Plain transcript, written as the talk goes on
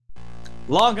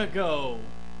Long ago,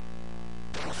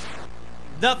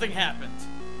 nothing happened.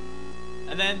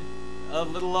 And then a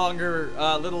little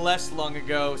less long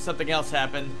ago, something else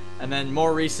happened. And then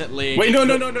more recently... Wait,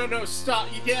 no, stop.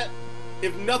 You can't...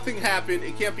 If nothing happened,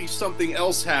 it can't be something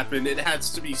else happened. It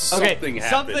has to be something happened.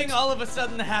 Something all of a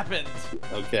sudden happened.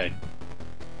 Okay.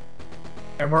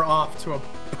 And we're off to a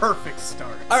perfect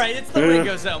start. Alright, it's the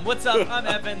Ringo Zone. What's up? I'm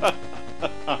Evan.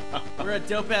 We're a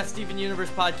dope-ass Steven Universe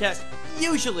podcast,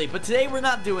 usually, but today we're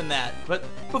not doing that. But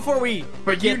before we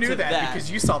But get you knew to that because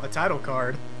you saw the title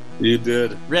card. You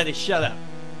did. Ready, shut up.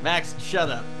 Max, shut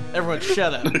up. Everyone,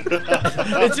 shut up.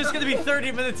 It's just gonna be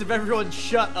 30 minutes of everyone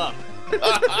shut up.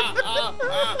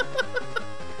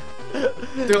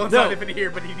 Dylan's not even here,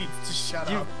 but he needs to shut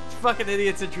You up. fucking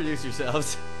idiots, introduce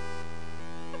yourselves.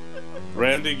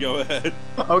 Randy, go ahead.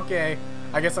 Okay,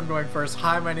 I guess I'm going first.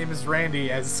 Hi, my name is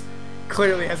Randy, as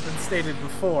clearly has been stated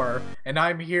before, and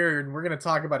I'm here, and we're gonna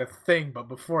talk about a thing. But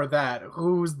before that,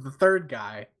 who's the third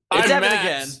guy? It's I'm Evan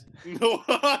Max. again. No,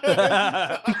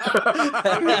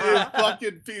 you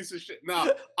fucking piece of shit.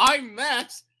 No, I'm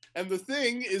Max, and the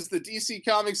thing is the DC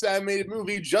Comics animated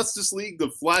movie Justice League: The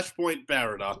Flashpoint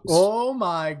Paradox. Oh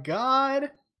my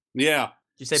god! Yeah.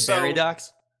 Did you say So-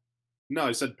 Paradox? No,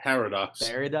 I said Paradox.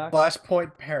 Paradox?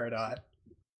 Flashpoint Paradox.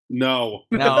 No.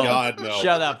 No. God, no.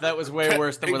 Shut up. That was way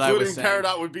worse than what I was Including saying.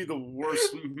 Paradox would be the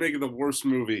worst, make it the worst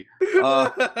movie.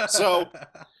 So,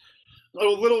 a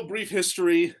little brief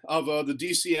history of the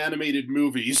DC animated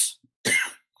movies.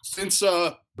 Since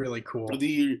really cool.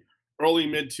 the early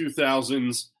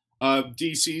mid-2000s,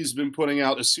 DC's been putting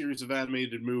out a series of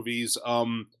animated movies.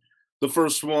 The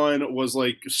first one was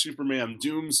like Superman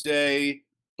Doomsday,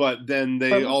 but then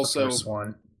they also... The first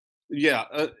one. Yeah,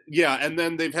 and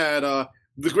then they've had...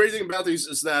 the great thing about these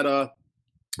is that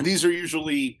these are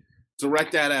usually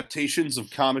direct adaptations of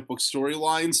comic book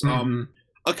storylines. Mhm.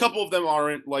 A couple of them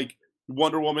aren't, like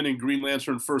Wonder Woman and Green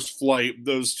Lantern First Flight.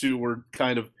 Those two were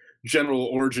kind of general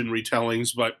origin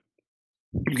retellings, but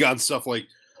you've got stuff like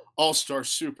All-Star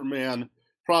Superman.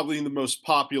 Probably the most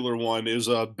popular one is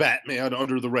Batman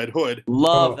Under the Red Hood.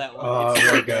 Love that one. Oh, It's so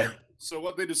really good. good. So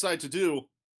what they decided to do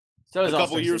So a is couple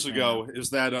All-Star years Superman. ago is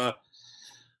that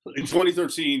in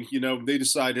 2013, they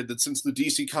decided that since the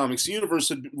DC Comics universe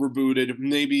had been rebooted,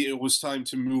 maybe it was time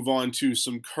to move on to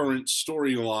some current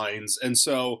storylines. And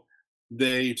so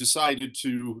they decided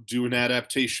to do an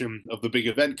adaptation of the big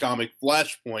event comic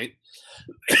Flashpoint,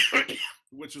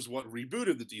 which is what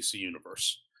rebooted the DC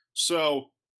universe. So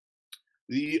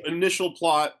the initial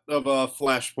plot of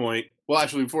Flashpoint, well,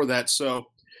 actually before that, so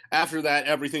after that,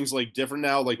 everything's like different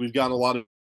now. Like we've got a lot of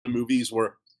movies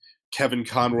where Kevin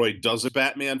Conroy does a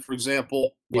Batman, for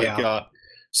example, like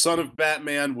Son of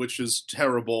Batman, which is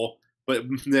terrible. But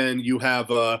then you have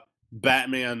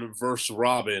Batman vs.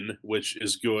 Robin, which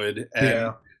is good.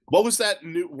 And what was that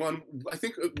new one? I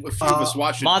think a few of us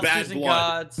watched it. Monsters Bad and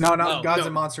Blood. Gods. No, not Oh, Gods no.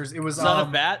 and Monsters. It was Son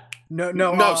of Bat? No,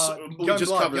 we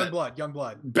just covered that. Young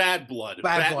Blood. Bad Blood.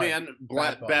 Bad Batman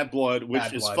Blood. Bad Blood, which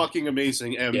Bad is Blood. fucking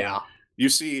amazing. And you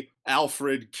see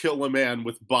Alfred kill a man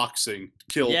with boxing.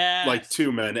 Kill Yes. like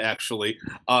two men, actually.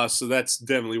 So that's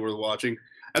definitely worth watching.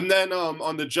 And then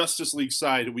on the Justice League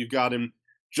side, we've got in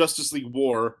Justice League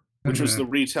War, which was the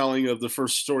retelling of the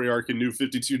first story arc in New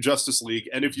 52 Justice League.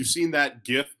 And if you've seen that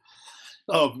GIF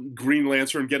of Green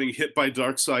Lantern getting hit by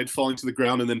Darkseid, falling to the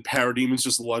ground, and then parademons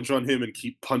just lunge on him and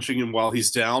keep punching him while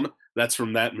he's down, that's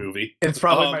from that movie. It's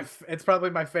probably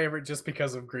my favorite just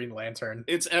because of Green Lantern.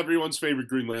 It's everyone's favorite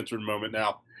Green Lantern moment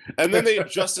now. And then they had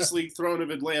Justice League Throne of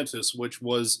Atlantis, which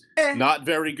was not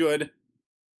very good.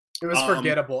 It was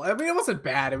forgettable. I mean, it wasn't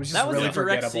bad. It was just That was really a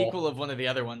direct forgettable. sequel of one of the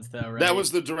other ones, though, right? That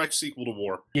was the direct sequel to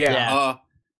War. Yeah.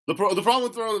 The problem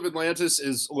with Throne of Atlantis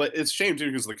is it's a shame too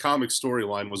because the comic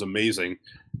storyline was amazing,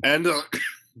 and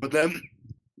but then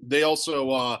they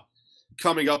also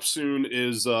coming up soon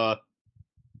is the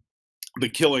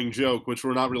Killing Joke, which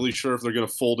we're not really sure if they're going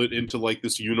to fold it into like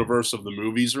this universe of the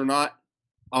movies or not.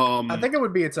 I think it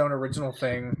would be its own original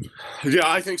thing. Yeah,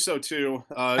 I think so too.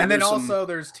 And then also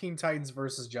there's Teen Titans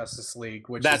versus Justice League,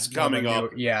 which that's is coming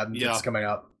up. Yeah, it's coming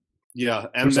up. Yeah,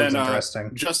 and Which then sounds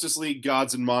interesting. Justice League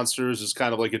Gods and Monsters is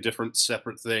kind of like a different,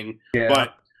 separate thing. Yeah.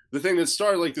 But the thing that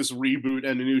started like this reboot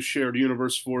and a new shared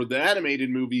universe for the animated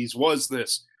movies was the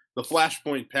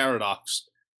Flashpoint Paradox.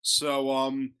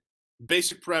 So,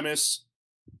 basic premise: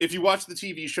 if you watch the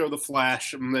TV show The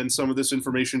Flash, then some of this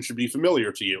information should be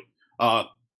familiar to you.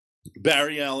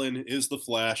 Barry Allen is the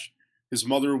Flash. His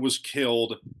mother was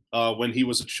killed when he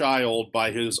was a child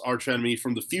by his archenemy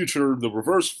from the future, the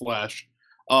Reverse Flash.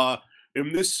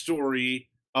 In this story,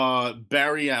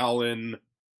 Barry Allen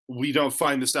we don't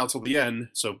find this out till the end,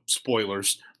 so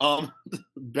spoilers.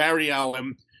 Barry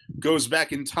Allen goes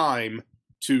back in time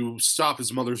to stop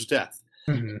his mother's death.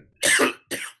 Mm-hmm.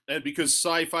 And because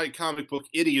sci-fi comic book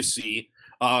idiocy,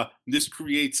 this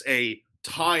creates a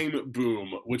time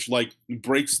boom, which like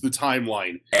breaks the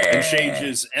timeline and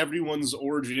changes everyone's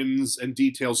origins and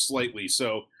details slightly.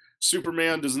 So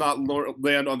Superman does not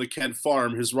land on the Kent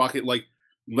farm. His rocket like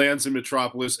lands in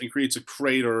Metropolis and creates a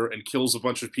crater and kills a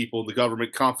bunch of people. The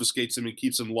government confiscates him and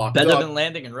keeps him locked up. Better than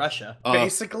landing in Russia.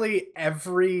 Basically,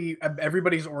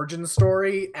 everybody's origin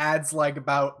story adds like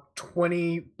about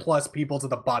 20 plus people to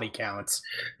the body counts.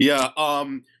 Yeah.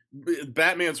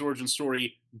 Batman's origin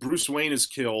story: Bruce Wayne is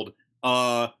killed.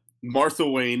 Martha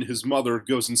Wayne, his mother,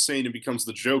 goes insane and becomes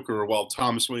the Joker, while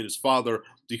Thomas Wayne, his father,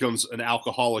 becomes an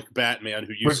alcoholic Batman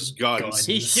who uses guns.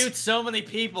 He shoots so many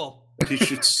people. He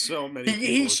shoots so many people.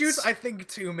 He shoots, I think,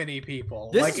 too many people.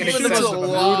 This like, is one of the most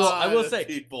brutal. I will say,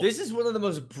 people. this is one of the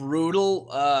most brutal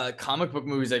comic book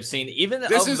movies I've seen. Even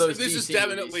this of those is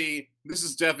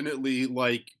definitely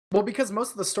like. Well, because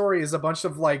most of the story is a bunch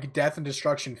of like death and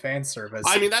destruction fan service.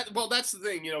 I mean that's the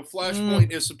thing,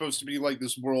 Flashpoint is supposed to be like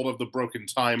this world of the broken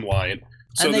timeline.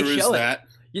 So and they there is show that.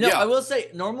 It. I will say,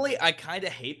 normally I kind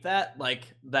of hate that, like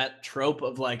that trope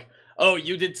of like, oh,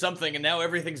 you did something and now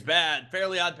everything's bad.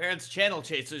 Fairly Odd Parents channel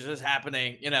chasers is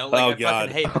happening. Fucking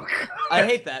hate. I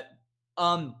hate that.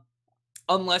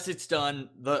 Unless it's done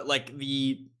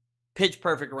the pitch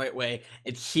perfect right way,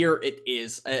 and here it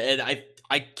is, and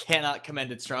I cannot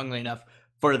commend it strongly enough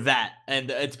for that, and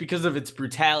it's because of its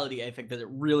brutality. I think that it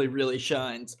really, really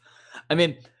shines. I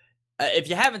mean, if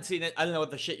you haven't seen it, I don't know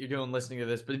what the shit you're doing listening to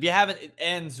this, but if you haven't, it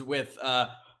ends with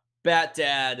Bat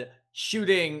Dad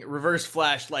shooting Reverse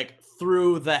Flash like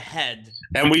through the head,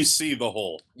 and we see the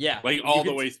hole. Yeah, like all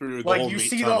the way through. Like you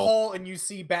see the hole, and you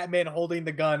see Batman holding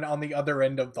the gun on the other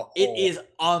end of the hole. It is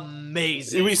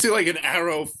amazing. And we see like an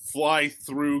arrow fly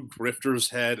through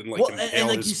Grifter's head and like impale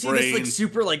like his you see brain. this like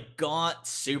super like gaunt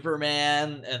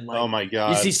Superman, and like oh my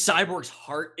god, you see Cyborg's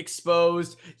heart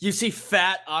exposed. You see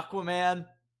fat Aquaman.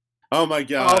 Oh my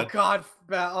god. Oh god.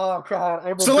 Oh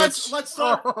god. So let's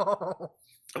start.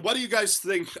 What do you guys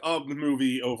think of the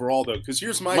movie overall, though? Because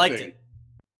here's my thing.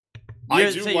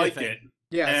 I do like it.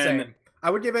 Yeah, same. I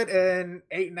would give it an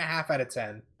 8.5 out of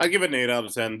 10. I give it an 8 out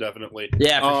of 10, definitely.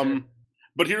 Yeah, for sure.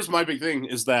 But here's my big thing: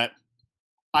 is that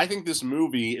I think this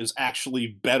movie is actually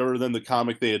better than the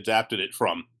comic they adapted it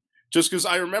from. Just because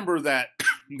I remember that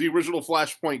the original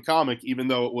Flashpoint comic, even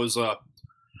though it was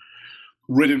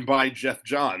written by Jeff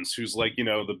Johns, who's like,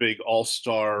 the big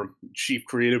all-star chief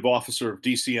creative officer of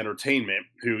DC Entertainment,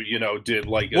 who, did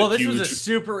like this was a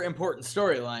super important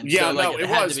storyline. Yeah, so, it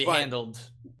had was to be handled.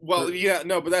 Well, yeah,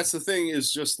 no, but that's the thing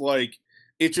is just like,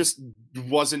 it just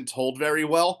wasn't told very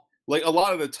well. Like a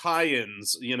lot of the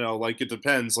tie-ins, like it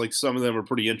depends, like some of them are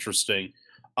pretty interesting.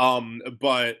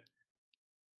 But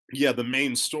yeah, the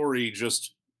main story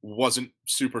just wasn't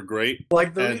super great.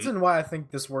 Like the reason why I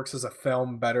think this works as a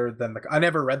film better than I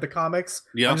never read the comics.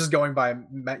 Yeah. I'm just going by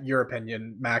your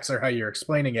opinion, Max, or how you're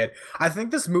explaining it. I think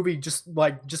this movie just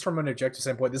from an objective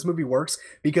standpoint, this movie works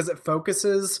because it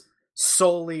focuses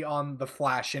solely on the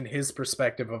Flash and his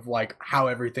perspective of like how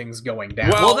everything's going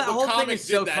down. Well, that whole thing is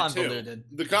so convoluted.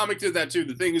 The comic did that too.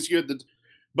 The thing is,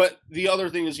 but the other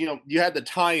thing is, you had the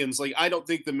tie-ins. Like, I don't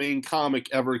think the main comic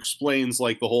ever explains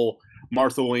like the whole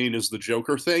Martha Wayne is the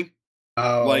Joker thing.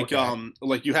 Oh, like, okay.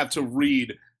 Like you have to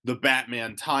read the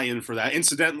Batman tie-in for that.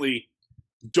 Incidentally,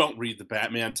 don't read the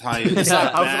Batman tie-in. It's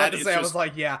not bad. I was about to say, I was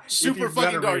like, yeah, super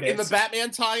fucking dark. In the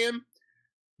Batman tie-in,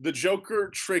 the Joker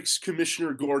tricks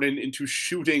Commissioner Gordon into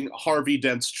shooting Harvey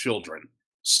Dent's children.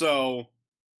 So,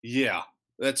 yeah,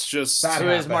 that's just who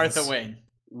is Martha Wayne.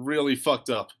 Really fucked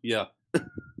up. Yeah.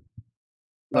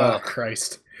 Oh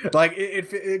Christ! Like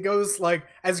it goes like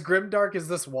as grimdark as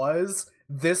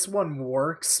this one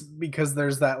works because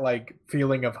there's that like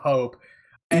feeling of hope.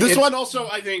 This one also,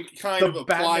 I think, kind of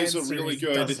applies a really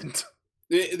good.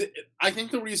 I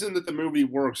think the reason that the movie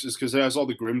works is because it has all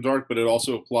the grimdark, but it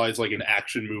also applies like an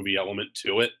action movie element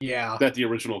to it. Yeah. That the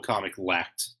original comic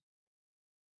lacked.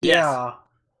 Yeah.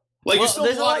 Like you still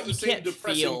have a lot of the same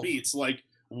depressing beats, like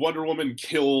Wonder Woman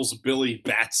kills Billy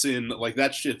Batson, like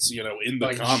that shit's, in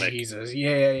the comic. Jesus,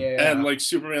 yeah. And like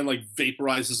Superman like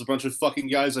vaporizes a bunch of fucking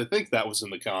guys. I think that was in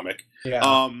the comic.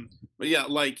 Yeah. But yeah,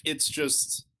 like it's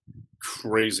just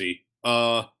crazy.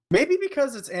 Maybe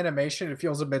because it's animation, it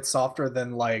feels a bit softer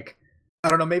than like, I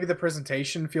don't know, maybe the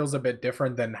presentation feels a bit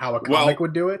different than how a comic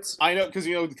would do it. I know, because,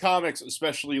 the comics,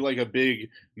 especially like a big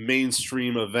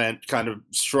mainstream event, kind of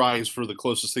strives for the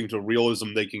closest thing to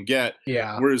realism they can get.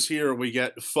 Yeah. Whereas here we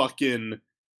get fucking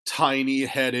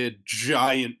tiny-headed,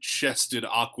 giant-chested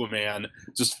Aquaman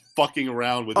just fucking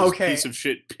around with his piece of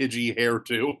shit Pidgey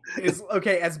hairdo.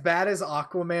 As bad as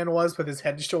Aquaman was with his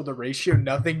head-to-shoulder ratio,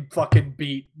 nothing fucking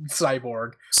beat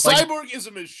Cyborg. Cyborg is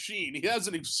a machine. He has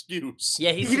an excuse.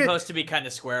 Yeah, he's supposed to be kind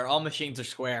of square. All machines are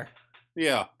square.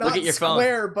 Yeah. Look at your phone.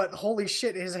 Square, but holy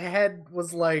shit, his head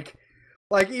was like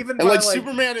even and by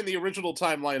Superman in the original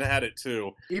timeline had it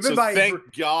too. Even so by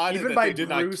thank God even that by they did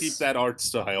not keep that art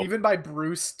style. Even by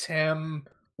Bruce Timm,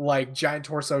 like giant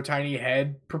torso, tiny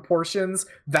head proportions,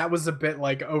 that was a bit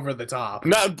like over the top.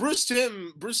 No, Bruce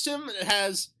Timm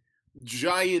has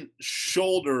giant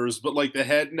shoulders, but like the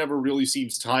head never really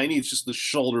seems tiny. It's just the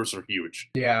shoulders are huge.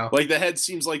 Yeah. Like the head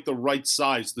seems like the right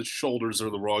size, the shoulders are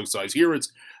the wrong size. Here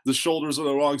it's the shoulders are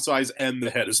the wrong size and the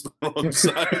head is the wrong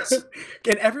size.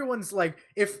 And everyone's like,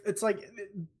 if it's like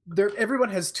everyone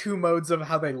has two modes of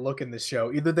how they look in this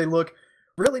show. Either they look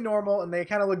really normal and they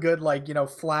kind of look good, like, you know,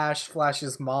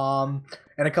 Flash's mom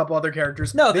and a couple other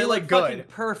characters. No, they look good. Fucking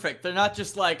perfect. They're not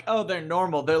just like, oh, they're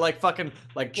normal. They're like fucking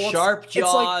sharp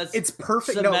jaws. It's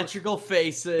perfect. Symmetrical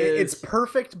faces. It's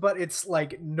perfect, but it's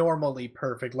like normally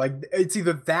perfect. Like it's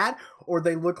either that or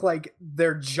they look like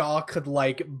their jaw could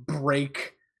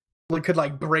break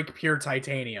pure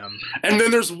titanium. And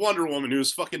then there's Wonder Woman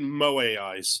who's fucking moe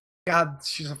eyes. God,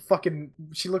 she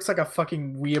looks like a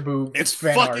fucking weeaboo. It's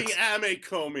fucking Ame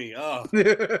Komi. Oh.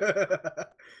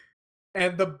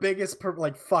 And the biggest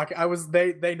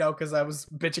they know because I was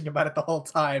bitching about it the whole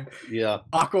time. Yeah.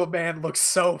 Aquaman looks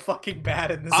so fucking bad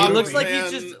in this movie. He looks like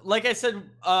he's just, like I said,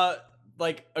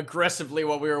 aggressively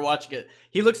while we were watching it.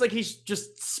 He looks like he's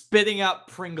just spitting out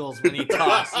Pringles when he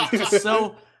talks. He's just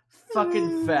so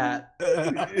fucking fat.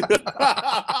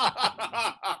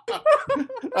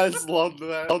 I just love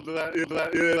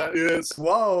that. Yes.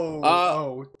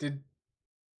 Whoa.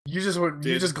 You just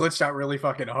glitched out really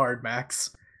fucking hard,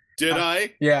 Max. Did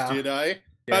I? Yeah. Did I? Yes.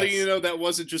 How do you know that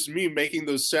wasn't just me making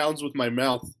those sounds with my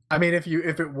mouth? I mean, if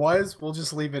it was, we'll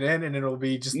just leave it in and it'll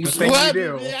be just the thing you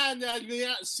do.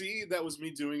 Yeah. See, that was me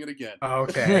doing it again.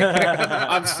 Okay.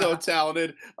 I'm so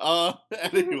talented.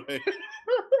 Anyway.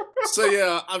 So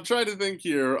yeah, I'm trying to think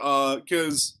here,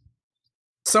 because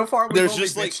so far we've only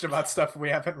bitched about stuff we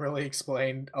haven't really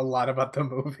explained a lot about the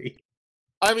movie.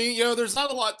 I mean, there's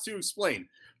not a lot to explain.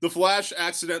 The Flash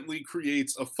accidentally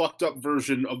creates a fucked up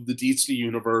version of the DC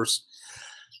universe,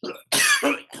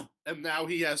 and now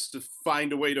he has to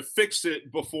find a way to fix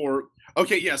it before.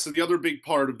 Okay, yeah. So the other big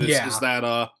part of this is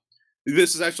that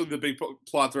this is actually the big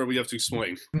plot thread we have to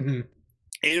explain. Mm-hmm.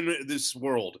 In this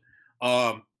world,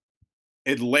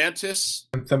 Atlantis,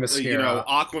 and Themyscira,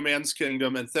 Aquaman's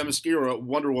kingdom, and Themyscira,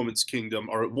 Wonder Woman's kingdom,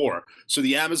 are at war. So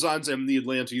the Amazons and the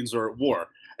Atlanteans are at war.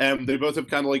 And they both have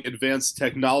kind of like advanced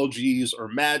technologies or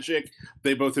magic.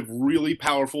 They both have really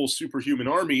powerful superhuman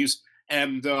armies.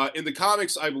 And in the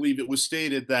comics, I believe it was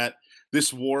stated that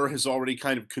this war has already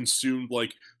kind of consumed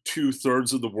like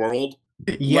 2/3 of the world.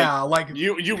 Yeah, like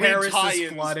you Paris read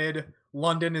is flooded.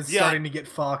 London is starting to get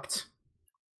fucked.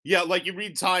 Yeah, like you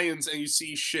read tie-ins and you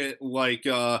see shit like,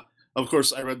 of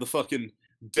course, I read the fucking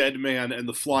Dead Man and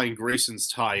the Flying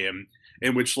Graysons tie-in,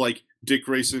 in which like Dick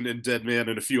Grayson and Dead Man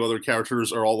and a few other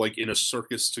characters are all like in a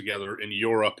circus together in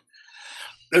Europe.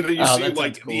 And then you see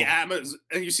like cool. the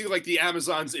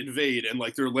Amazons invade and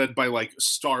like they're led by like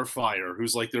Starfire,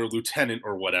 who's like their lieutenant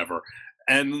or whatever.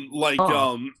 And like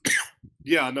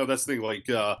that's the thing, like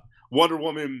Wonder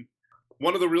Woman,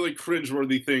 one of the really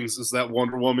cringeworthy things is that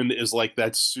Wonder Woman is like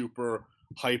that super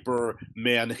hyper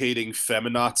man-hating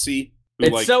feminazi who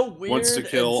it's so weird wants to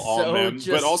kill all men. Just...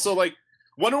 But also like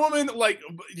Wonder Woman, like,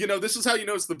 this is how you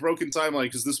know it's the broken timeline,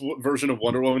 because this version of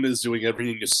Wonder Woman is doing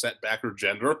everything to set back her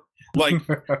gender. Like,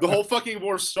 the whole fucking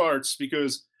war starts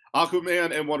because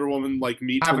Aquaman and Wonder Woman, like,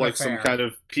 meet for, like, some kind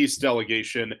of peace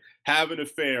delegation, have an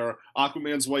affair.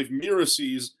 Aquaman's wife, Mira,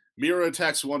 sees. Mira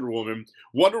attacks Wonder Woman.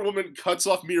 Wonder Woman cuts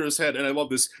off Mira's head, and I love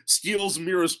this, steals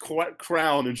Mira's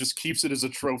crown and just keeps it as a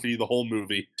trophy the whole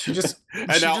movie. She just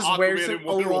wears it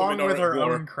along with her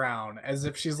own crown, as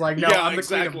if she's like, no, I'm the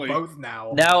queen of both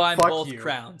now. Now I'm both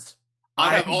crowns.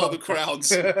 I have all the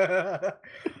crowns.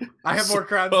 I have more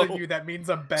crowns than you. That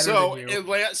means I'm better than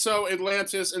you. So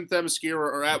Atlantis and Themyscira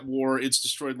are at war. It's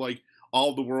destroyed, like,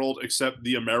 all the world except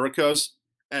the Americas.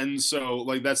 And so,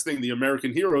 like, that's the thing. The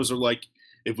American heroes are like,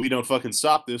 if we don't fucking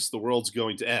stop this, the world's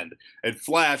going to end. And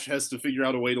Flash has to figure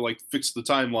out a way to, like, fix the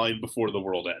timeline before the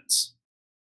world ends.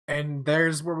 And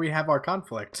there's where we have our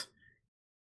conflict.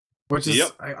 Which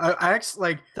is, I actually,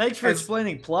 like... Thanks for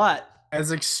explaining plot.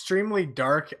 As extremely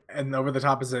dark and over the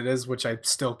top as it is, which I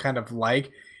still kind of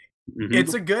like,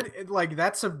 It's a good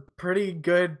that's a pretty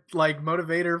good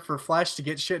motivator for Flash to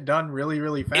get shit done really,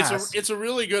 really fast. It's a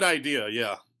really good idea,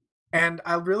 yeah. And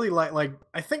I really like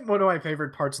I think one of my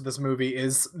favorite parts of this movie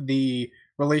is the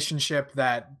relationship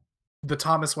that the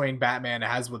Thomas Wayne Batman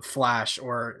has with Flash,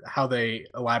 or how they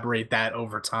elaborate that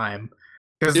over time.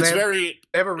 Because they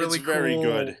have a really cool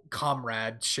good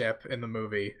comradeship in the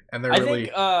movie, and they're really.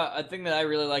 Think a thing that I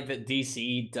really like that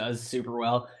DC does super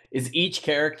well is each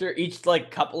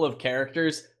couple of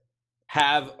characters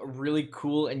have a really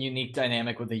cool and unique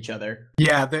dynamic with each other.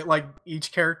 Yeah, they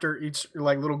each character, each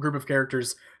little group of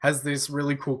characters has this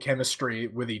really cool chemistry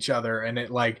with each other, and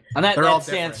that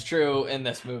stands true in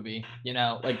this movie.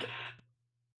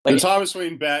 The Thomas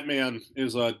Wayne Batman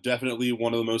is definitely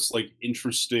one of the most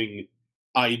interesting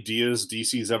ideas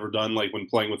DC's ever done, when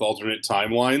playing with alternate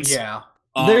timelines. Yeah.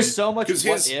 There's so much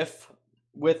what if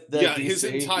with the DC, his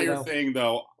entire thing,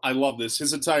 though, I love this.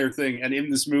 His entire thing, and in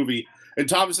this movie, and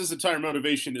Thomas's entire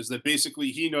motivation is that basically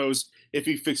he knows if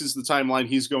he fixes the timeline,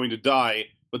 he's going to die,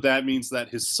 but that means that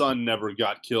his son never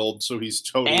got killed, so he's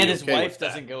totally and his okay wife with that.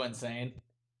 doesn't go insane.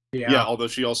 Yeah, although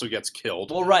she also gets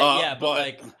killed. Well, right,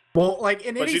 but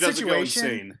in any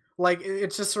situation,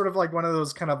 it's just sort of one of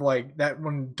those kind of that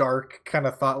one dark kind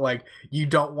of thought, you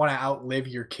don't want to outlive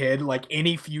your kid.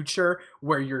 Any future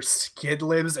where your kid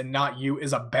lives and not you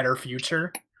is a better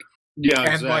future. Yeah,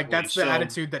 and exactly. That's the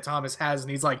attitude that Thomas has,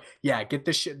 and he's yeah, get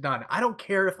this shit done. I don't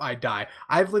care if I die.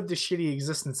 I've lived a shitty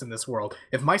existence in this world.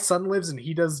 If my son lives and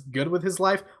he does good with his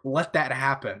life, let that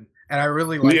happen. And I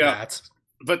really like that.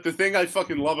 But the thing I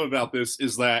fucking love about this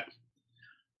is that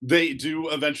they do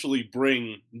eventually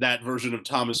bring that version of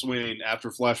Thomas Wayne after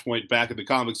Flashpoint back in the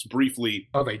comics briefly.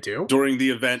 Oh, they do? During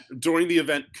the event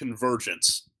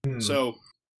Convergence. So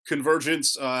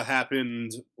Convergence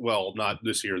happened, well, not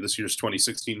this year. This year's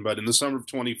 2016, but in the summer of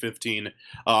 2015,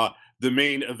 the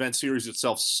main event series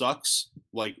itself sucks,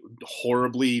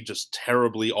 horribly, just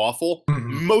terribly awful.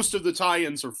 Most of the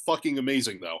tie-ins are fucking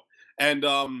amazing, though. And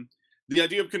the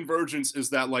idea of Convergence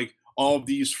is that, all of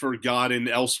these forgotten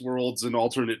Elseworlds and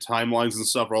alternate timelines and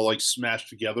stuff are all, smashed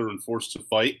together and forced to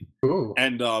fight. Ooh.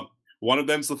 And one of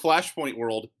them's the Flashpoint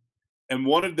world, and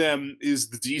one of them is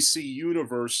the DC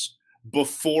universe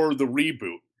before the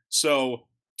reboot. So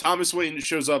Thomas Wayne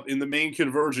shows up in the main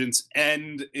Convergence,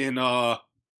 and in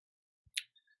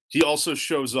he also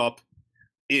shows up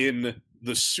in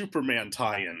the Superman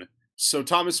tie-in. So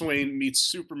Thomas Wayne meets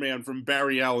Superman from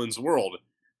Barry Allen's world,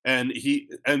 and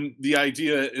the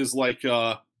idea is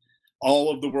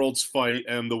all of the worlds fight,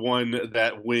 and the one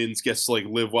that wins gets to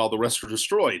live while the rest are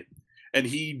destroyed. And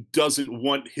he doesn't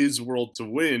want his world to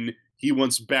win. He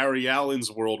wants Barry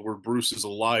Allen's world where Bruce is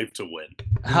alive to win.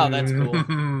 Oh, that's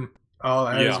cool. Oh,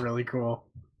 that is really cool.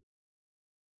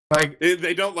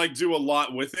 They don't do a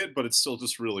lot with it, but it's still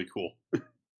just really cool.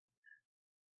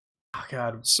 Oh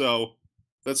God. So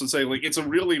that's what I'm saying. It's a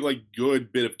really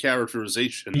good bit of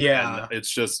characterization. Yeah. And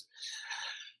it's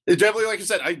definitely, like I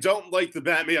said, I don't like the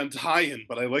Batman tie-in,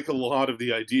 but I like a lot of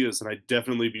the ideas, and I'd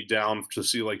definitely be down to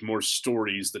see more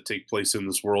stories that take place in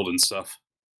this world and stuff.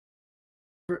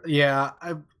 Yeah,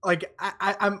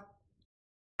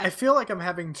 I feel like I'm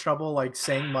having trouble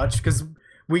saying much because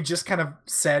we just kind of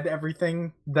said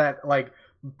everything that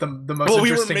the most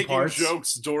interesting parts. We were making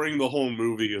jokes during the whole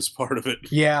movie as part of it.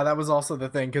 Yeah, that was also the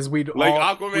thing because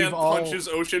Aquaman punches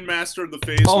Ocean Master in the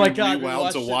face. Oh my God,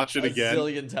 we to watch it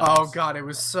again. Oh God, it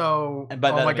was so. And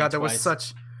by that, oh my God, that was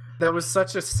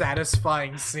such a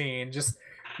satisfying scene. Just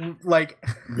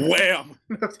wham.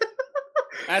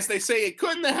 As they say, it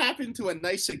couldn't have happened to a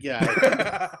nicer guy.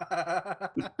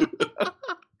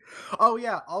 Oh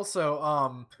yeah.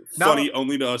 Also, funny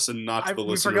only to us and not to the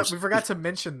listeners. We forgot to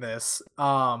mention this.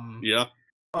 Yeah.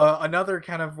 Another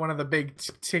kind of one of the big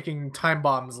ticking time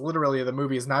bombs, literally, of the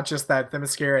movie is not just that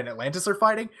Themyscira and Atlantis are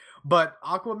fighting, but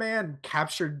Aquaman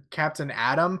captured Captain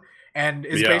Atom and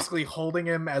is basically holding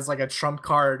him as a trump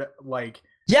card,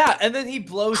 Yeah, and then he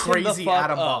blows crazy him the fuck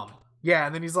atom up. bomb. Yeah,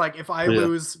 and then he's if I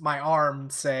lose my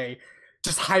arm, say,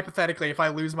 just hypothetically, if I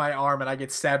lose my arm and I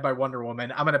get stabbed by Wonder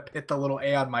Woman, I'm gonna put the little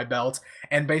A on my belt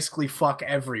and basically fuck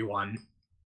everyone.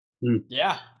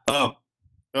 Yeah. Oh,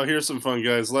 here's some fun,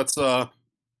 guys. Let's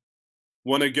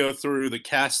want to go through the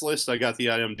cast list. I got the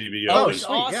IMDb. Oh, it's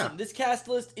awesome! Yeah. This cast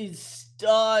list is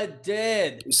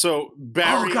studded. So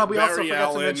Barry. Oh God, we also forgot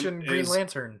Allen to mention Green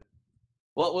Lantern.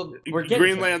 Well, we're getting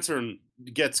Green Lantern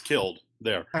gets killed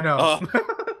there. I know.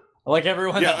 Like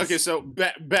everyone else. Okay, so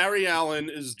Barry Allen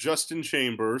is Justin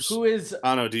Chambers. Who is...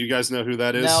 I don't know, do you guys know who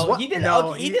that is? No, he did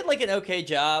he did an okay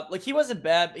job. He wasn't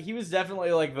bad, but he was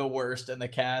definitely the worst in the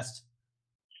cast.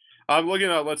 I'm looking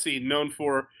at, let's see, known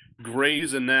for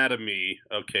Grey's Anatomy.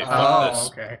 Okay, fuck Oh, this.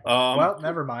 okay. Well,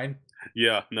 never mind.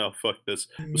 Yeah, no, fuck this.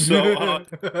 So,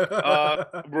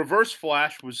 Reverse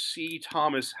Flash was C.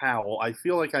 Thomas Howell. I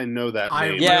feel like I know that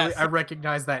name. I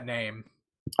recognize that name.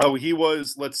 Oh, he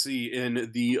was, let's see, in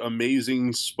the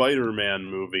Amazing Spider-Man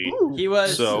movie. Ooh. He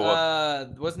was,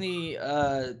 wasn't he,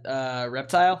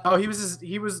 Reptile? Oh, he was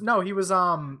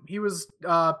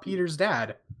Peter's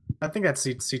dad. I think that's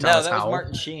C. Thomas No, that Howell. was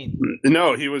Martin Sheen.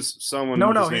 No, he was someone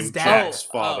his named dad. Jack's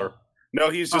father. No,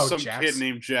 he's just some Jax. kid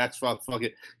named Jack's father. Fuck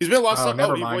it. He's been a lot of stuff.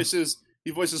 Never He mind.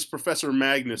 voices Professor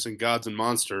Magnus in Gods and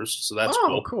Monsters, so that's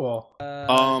cool.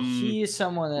 He's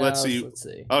someone else. Let's see. Let's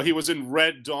see. Oh, he was in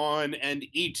Red Dawn and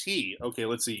E.T. Okay,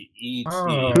 let's see. E.T.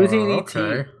 Who's in E.T.?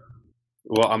 Okay.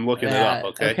 Well, I'm looking it up,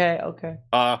 okay? Okay.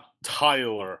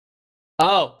 Tyler.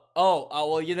 Oh,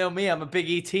 well, you know me, I'm a big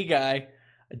E.T. guy.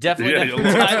 Definitely. Yeah, know you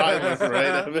love Tyler. Tyler, right,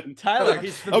 Evan? Tyler,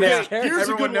 he's the Okay, best character. here's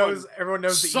a good one. Everyone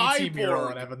knows the ET mural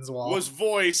Cyborg on Evan's wall. was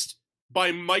voiced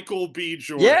by Michael B.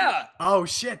 Jordan. Yeah. Oh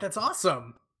shit, that's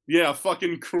awesome. Yeah,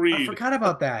 fucking Creed. I forgot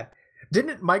about that.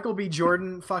 Didn't Michael B.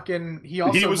 Jordan fucking? He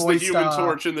also was voiced, the Human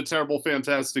Torch in the terrible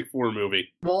Fantastic Four movie.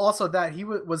 Well, also that he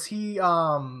was he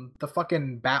the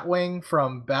fucking Batwing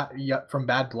from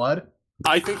Bad Blood.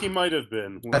 I think he might have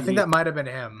been. I think that might have been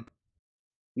him.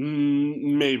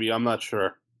 Maybe, I'm not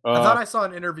sure. I thought I saw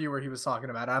an interview where he was talking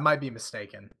about it. I might be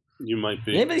mistaken. You might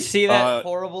be. Did anybody see that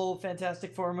horrible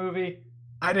Fantastic Four movie?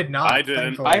 I did not. I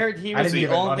didn't. Thankfully. I heard he was the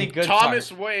only good Thomas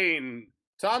part. Wayne.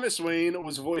 Thomas Wayne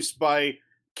was voiced by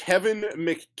Kevin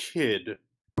McKidd.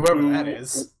 Whoever that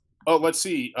is. Oh, let's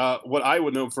see. What I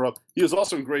would know him for. He was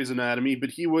also in Grey's Anatomy, but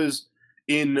he was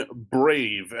in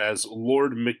Brave as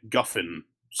Lord MacGuffin.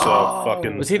 So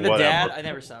fucking. Was he the whatever. dad? I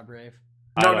never saw Brave.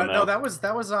 No, that was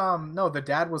no, the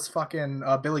dad was fucking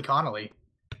Billy Connolly.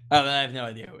 Oh, then I have no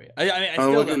idea who he is. I mean, I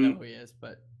still don't know who he is,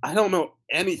 but I don't know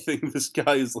anything this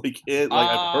guy is like in. Like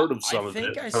I've heard of some of it. I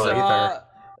think I saw.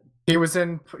 He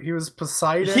was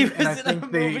Poseidon. He was and I in think a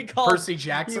movie called Percy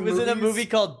Jackson. He was in a movie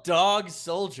called Dog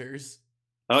Soldiers.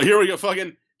 Oh, here we go.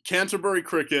 Fucking Canterbury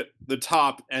Cricket, The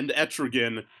Top, and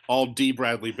Etrigan, all D.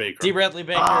 Bradley Baker. D. Bradley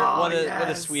Baker, Oh, what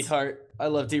a sweetheart. I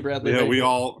love D. Bradley Baker.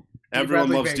 Yeah, everyone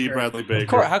loves D. Bradley Baker. Of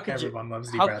course, how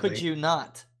could you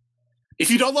not? If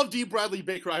you don't love D. Bradley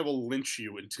Baker, I will lynch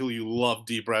you until you love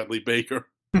D. Bradley Baker.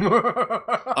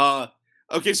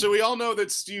 Okay, so we all know that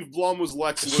Steve Blum was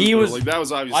Lex Luthor. Like, that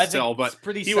was obvious to tell, but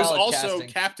he was also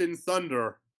Captain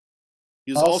Thunder.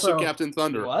 He was also Captain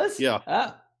Thunder. He was?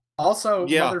 Yeah. Also,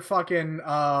 motherfucking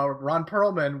Ron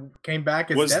Perlman came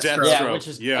back as Deathstroke. Yeah, which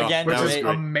is again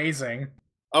amazing.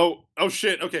 Oh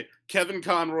shit. Okay. Kevin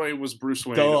Conroy was Bruce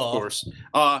Wayne, of course.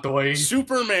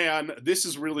 Superman, this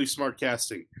is really smart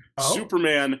casting.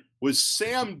 Superman was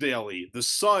Sam Daly, the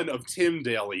son of Tim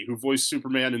Daly, who voiced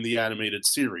Superman in the animated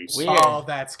series. Weird. Oh,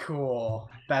 that's cool.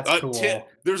 That's cool.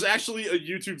 There's actually a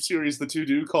YouTube series the two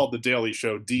do called The Daily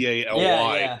Show, Daly.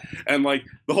 Yeah. And like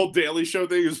the whole Daily Show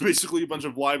thing is basically a bunch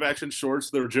of live action shorts.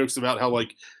 There are jokes about how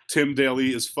like Tim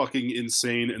Daly is fucking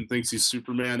insane and thinks he's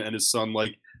Superman, and his son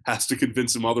like has to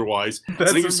convince him otherwise.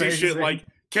 That's so you amazing. see shit like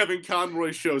Kevin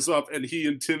Conroy shows up and he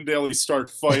and Tim Daly start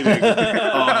fighting.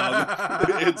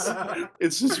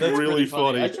 It's just really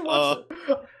funny. That's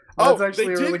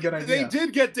actually a really good idea. They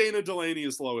did get Dana Delaney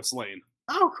as Lois Lane.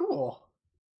 Oh, cool.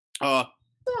 Awesome.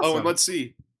 Oh, and let's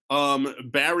see.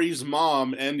 Barry's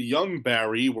mom and young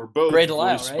Barry were both Grey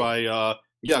Delisle, voiced right?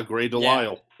 by Grey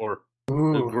Delisle or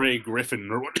Grey Griffin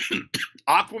or what.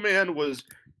 Aquaman was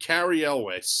Cary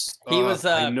Elwes. He was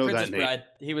I know Princess that name. Bride.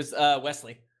 He was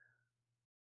Wesley.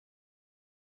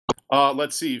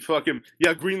 Let's see.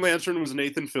 Green Lantern was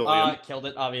Nathan Fillion. Killed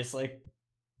it, obviously.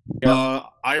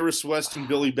 Iris West and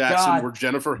Billy Batson were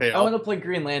Jennifer Hale. I want to play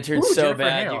Green Lantern so Jennifer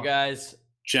bad, Hale. you guys.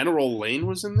 General Lane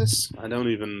was in this? I don't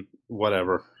even...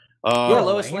 Whatever.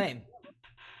 Lois Lane.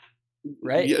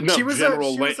 Right? Yeah, no,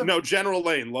 General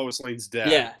Lane. Lois Lane's dad.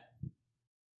 Yeah.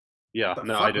 Yeah, The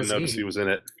no, fuck I didn't was notice he? he was in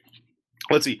it.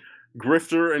 Let's see.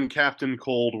 Grifter and Captain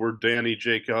Cold were Danny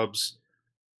Jacobs.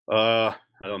 I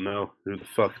don't know who the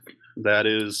fuck that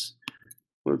is.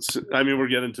 We're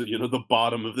getting to the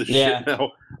bottom of this shit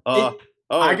now.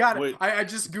 I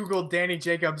just googled Danny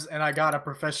Jacobs and I got a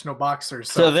professional boxer.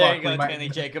 So there you go, Danny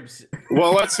Jacobs.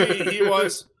 Well, let's see. He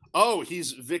was. Oh,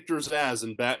 he's Victor Zsasz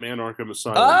in Batman: Arkham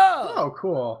Asylum. Oh,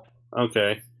 cool.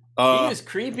 Okay. He was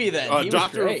creepy then. He was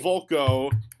Dr. great.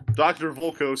 Dr.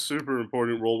 Volko's super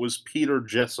important role was Peter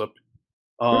Jessup.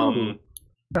 Know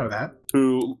that.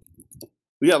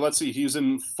 Let's see. He's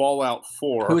in Fallout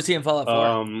 4. Who is he in Fallout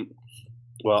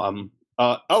 4?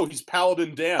 He's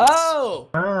Paladin Dance.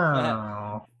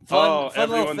 Oh. Fun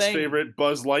everyone's favorite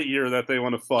Buzz Lightyear that they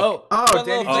want to fuck. Fun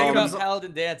Danny little thing about James.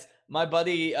 Paladin Dance. My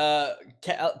buddy,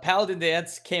 Paladin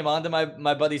Dance came on to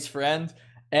my buddy's friend,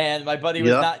 and my buddy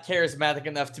was not charismatic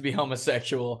enough to be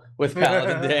homosexual with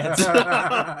Paladin Dance.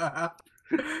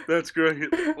 That's great.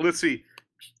 Let's see.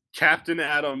 Captain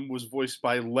Atom was voiced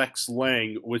by Lex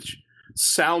Lang, which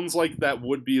sounds like that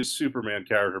would be a Superman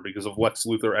character because of Lex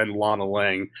Luthor and Lana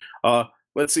Lang.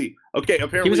 Let's see. Okay,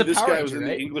 apparently this guy was in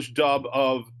the English dub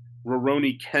of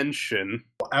Rurouni Kenshin.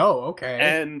 Oh, okay.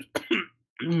 And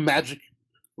Magic...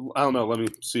 I don't know, let me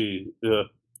see.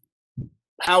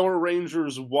 Power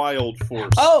Rangers Wild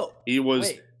Force. Oh! He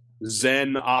was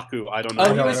Zen Aku. I don't know.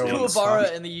 Oh, he was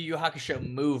Kuwabara in the Yu Yu Hakusho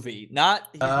movie. He's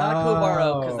not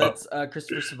Kuwabara, because that's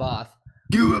Christopher Savath.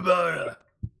 Kuwabara!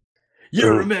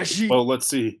 Urameshi! Oh, let's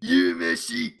see.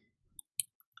 Urameshi!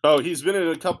 Oh, he's been in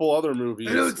a couple other movies.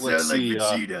 Let's see.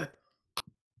 Vegeta.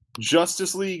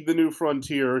 Justice League: The New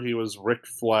Frontier. He was Rick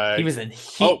Flag. He was in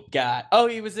Heat God. Oh,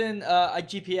 he was in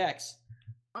IGPX.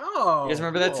 Oh, you guys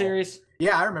remember that series?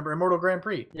 Yeah, I remember Immortal Grand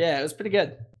Prix. Yeah, it was pretty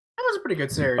good. That was a pretty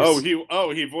good series.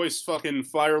 He voiced fucking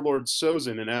Firelord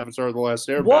Sozin in Avatar: The Last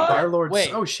Airbender. What? Firelord.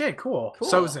 Wait. Oh shit, cool.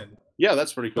 Sozin. Yeah,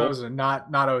 that's pretty cool. Sozin,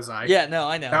 not Ozai. Yeah, no,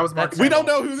 I know. That was Mark. We don't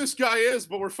know who this guy is,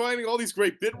 but we're finding all these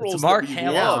great bit roles. Mark that we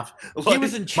Hamill. love. He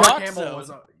was in Chalk He was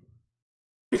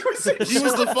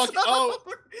the fuck. Oh,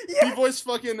 yeah. he voiced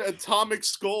fucking Atomic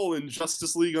Skull in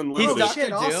Justice League Unlimited. He's Dr.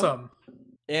 Doom awesome.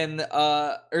 in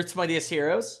Earth's Mightiest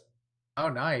Heroes. Oh,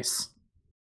 nice.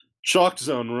 Chalk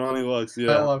Zone, Ronnie Lux.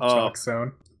 Yeah, I love Chalk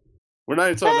Zone. We're not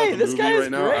even talking about the movie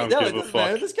right now. Great. I don't give a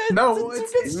fuck. This guy, No,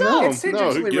 it's it's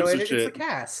tangentially who gives a related. shit? It's the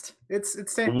cast. It's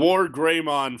War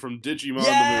Greymon from Digimon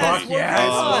Yes! the movie. Yes,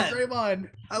 War War Greymon.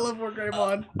 I love War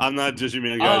Greymon. I'm not a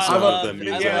Digimon guy, so I love that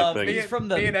means Digimon. anything. He's from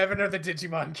the- Me and Evan are the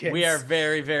Digimon kids. We are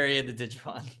very, very into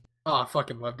Digimon. Oh, I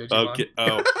fucking love Digimon. Okay.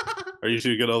 Oh, are you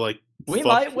two gonna like We fuck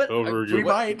might. What, over we your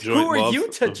might. joint Who are love you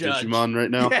to of judge? Digimon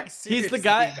right now? Yeah, He's the seriously,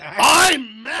 guy- Max.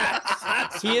 I'm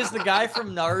Max. He is the guy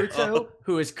from Naruto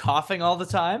who is coughing all the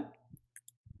time.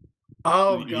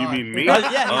 Oh, You God. mean me? Yeah,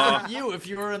 he's like you if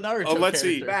you were a Naruto let's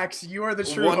see. character. Max, you are the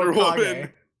true Wonder Hokage.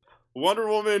 Woman. Wonder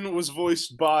Woman was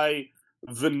voiced by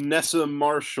Vanessa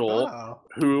Marshall, Oh.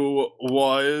 who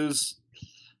was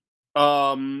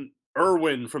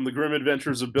Erwin from the Grim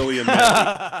Adventures of Billy and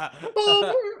Mandy.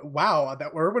 Wow,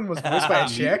 that Erwin was voiced by a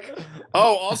chick.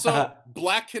 Oh, also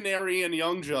Black Canary and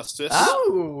Young Justice.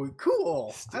 Oh,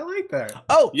 cool. I like that.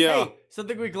 Oh, Yeah. hey,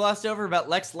 something we glossed over about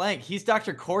Lex Lang. He's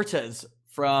Dr. Cortez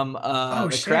from the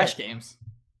shit. Crash games.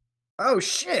 Oh,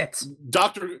 shit.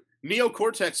 Dr. Neo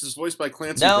Cortex is voiced by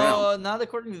Clancy Brown. No, not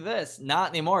according to this. Not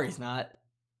anymore. He's not.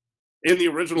 In the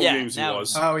original Yeah, games, he now-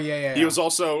 was. Oh, yeah. He was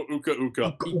also Uka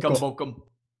Uka. Ikum bokum.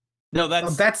 No,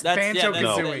 that's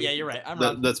Banjo-Kazooie. Yeah, you're right. I'm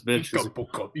wrong. That's bitch.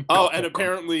 Oh, and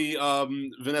apparently,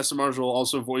 Vanessa Marshall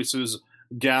also voices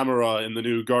Gamera in the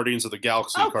new Guardians of the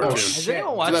Galaxy Oh, cool. cartoon. Has Shit.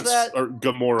 anyone So watched that's that? or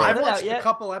Gamora. I've Not out watched a yet.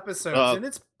 couple episodes, and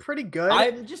it's pretty good.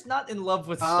 I'm just not in love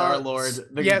with Star Lord.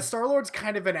 Yeah, Star-Lord's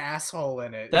kind of an asshole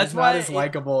in it. That's He's why not as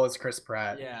likable as Chris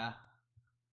Pratt. Yeah.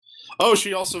 Oh,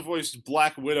 she also voiced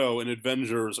Black Widow in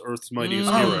Avengers: Earth's Mightiest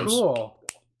Oh, Heroes. Cool.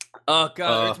 Oh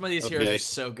god, Earth's Mightiest Heroes okay. is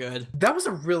so good. That was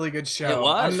a really good show. It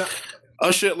was. Oh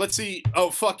shit, let's see.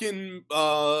 Oh, fucking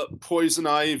Poison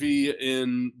Ivy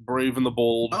in Brave and the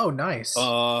Bold. Oh, nice.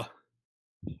 Oh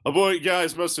boy,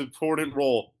 guys, most important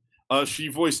role. She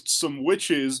voiced some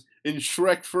witches in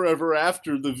Shrek Forever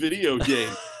After, the video game.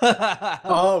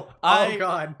 oh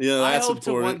God. Yeah, I that's hope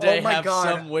to one important. day Oh my have God.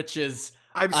 some witches.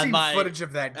 I've on seen my footage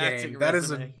of that acting game. That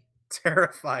is a resume.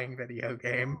 terrifying video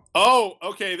game. Oh,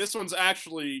 okay, this one's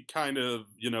actually kind of,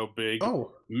 big.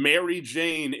 Oh. Mary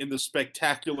Jane in the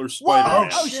Spectacular Whoa!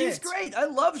 Spider-Man. Oh, shit. she's great. I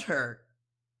loved her.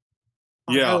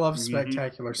 Yeah. I love Mhm.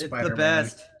 Spectacular It's Spider-Man. the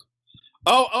best.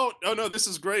 Oh, no, this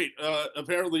is great.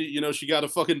 Apparently, she got a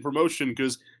fucking promotion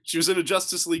because she was in a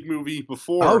Justice League movie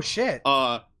before. Oh shit.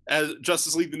 As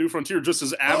Justice League: The New Frontier, just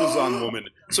as Amazon Woman.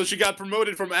 So she got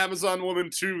promoted from Amazon Woman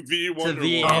to the Wonder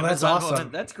Woman. Oh, that's Amazon awesome.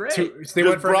 Woman. That's great. So they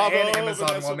went from Bravo, an Amazon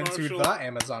Vanessa woman Marshall. to the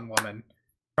Amazon woman.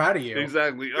 Proud of you.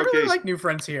 Exactly. I Okay. really like New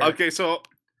Frontier. Okay, so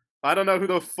I don't know who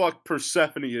the fuck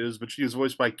Persephone is, but she is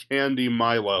voiced by Candy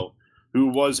Milo, who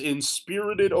was in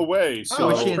Spirited Away. So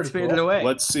Was she pretty in Spirited cool. Away?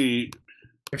 let's see.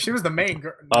 If she was the main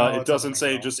girl, It doesn't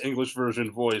say just English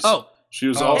version voice. Oh, She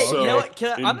was Oh, also hey, you know what?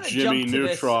 in I'm gonna Jimmy jump to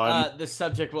Neutron. this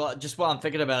subject while I'm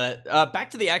thinking about it. Back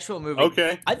to the actual movie.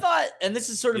 Okay. I thought, and this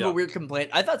is sort of Yeah. a weird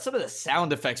complaint, I thought some of the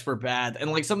sound effects were bad, and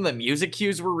like some of the music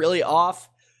cues were really off.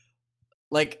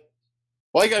 Like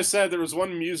I said, there was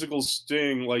one musical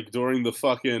sting like during the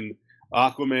fucking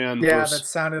Aquaman Yeah, versus that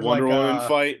sounded Wonder like Woman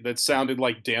fight that sounded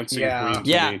like Dancing Queen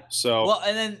to me. So well,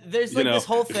 and then there's like this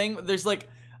whole thing. There's like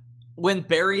when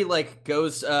Barry like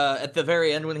goes at the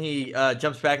very end when he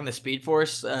jumps back in the Speed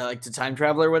Force like to time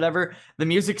travel or whatever, the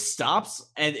music stops,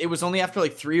 and it was only after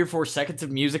like 3 or 4 seconds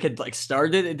of music had like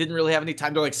started. It didn't really have any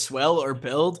time to like swell or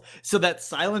build, so that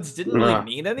silence didn't really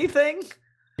mean anything.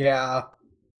 Yeah.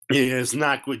 Yeah, it's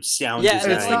not good sound Yeah,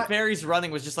 design. and it's like Barry's running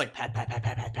was just like pat pat pat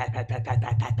pat pat pat pat pat pat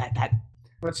pat pat pat pat.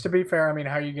 Which, to be fair, I mean,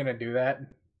 how are you gonna do that?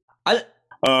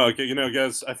 Okay,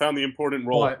 guys, I found the important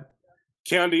role. What?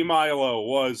 Candy Milo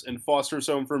was in Foster's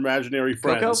Home for Imaginary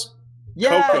Friends. Coco?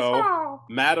 Yes! Coco,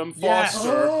 Madam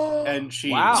Foster, and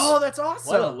Cheese. Wow. Oh, that's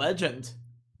awesome. What a legend.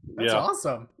 That's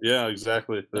awesome. Yeah,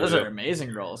 exactly. Those are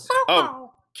amazing roles.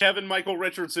 Oh, Kevin Michael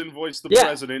Richardson voiced the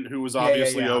president, who was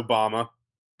obviously Obama.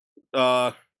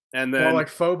 And then more like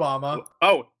Faux-Bama.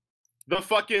 Oh, the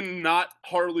fucking not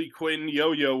Harley Quinn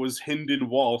Yo-Yo was Hynden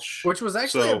Walsh, which was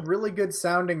actually a really good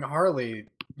sounding Harley.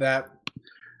 That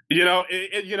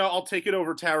I'll take it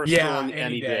over Tara Strong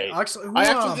any day. Actually, I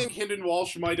actually think Hynden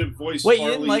Walsh might have voiced Wait,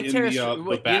 Harley you didn't like in Tara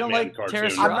the Batman cartoon. Tara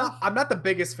Strong? I'm not the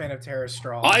biggest fan of Tara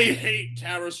Strong. I hate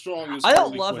Tara Strong as I don't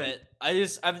Harley love Quinn. it.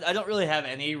 I don't really have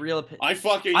any real opinion.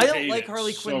 I don't like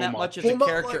Harley Quinn that much as a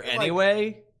character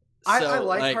anyway. I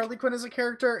like Harley Quinn as a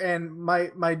character, and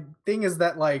my thing is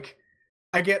that like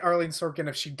I get Arlene Sorkin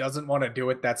if she doesn't want to do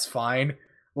it, that's fine.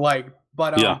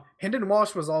 But Hynden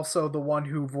Walsh was also the one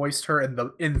who voiced her in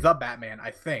the Batman. I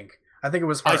think it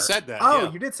was her. I said that. Oh,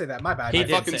 yeah. you did say that. My bad. He I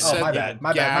did fucking say said that. that.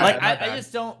 My bad. Like my bad. I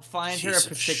just don't find her a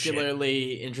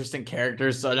particularly interesting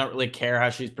character, so I don't really care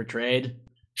how she's portrayed.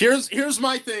 Here's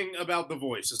my thing about the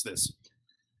voice is this.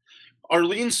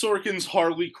 Arlene Sorkin's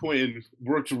Harley Quinn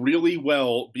worked really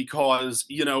well because,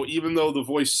 even though the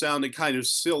voice sounded kind of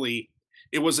silly,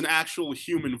 it was an actual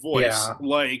human voice. Yeah.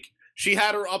 Like, she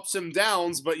had her ups and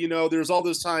downs, but, there's all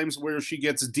those times where she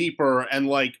gets deeper and,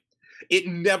 like, it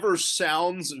never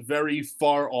sounds very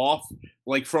far off,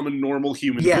 like, from a normal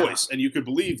human voice. And you could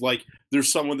believe, like,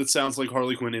 there's someone that sounds like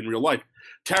Harley Quinn in real life.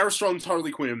 Tara Strong's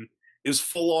Harley Quinn is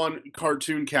full-on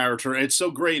cartoon character, and it's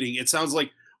so grating. It sounds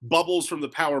like Bubbles from the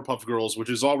Powerpuff Girls, which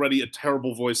is already a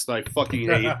terrible voice that I fucking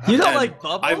hate. You don't like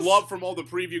Bubbles? I love from all the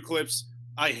preview clips.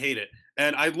 I hate it.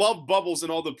 And I love Bubbles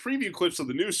in all the preview clips of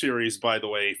the new series, by the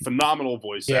way. Phenomenal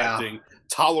voice acting,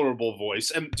 tolerable voice,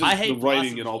 and just the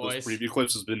writing in all those preview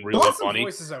clips has been really funny.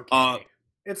 Voice is okay.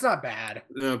 It's not bad.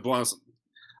 Blossom.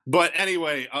 But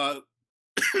anyway, but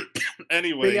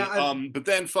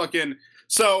then fucking...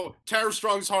 So, Tara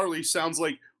Strong's Harley sounds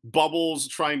like Bubbles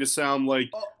trying to sound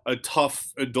like a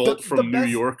tough adult from New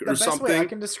York or something. Way I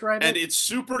can describe it. And it's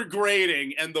super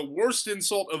grating, and the worst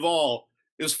insult of all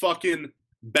is fucking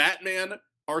Batman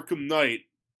Arkham Knight,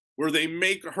 where they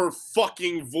make her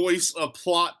fucking voice a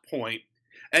plot point,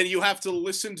 and you have to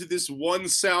listen to this one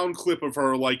sound clip of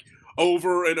her, like,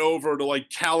 over and over to, like,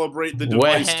 calibrate the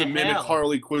device to mimic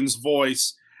Harley Quinn's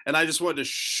voice. And I just wanted to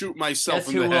shoot myself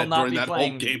in the head during that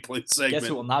whole gameplay segment. Guess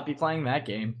who will not be playing that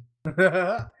game?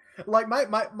 Like my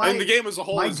I mean, the game as a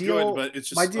whole is good, but it's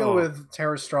just my deal with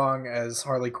Tara Strong as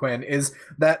Harley Quinn is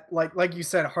that like you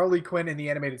said, Harley Quinn in the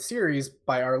animated series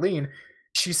by Arlene,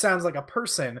 she sounds like a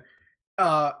person,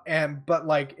 but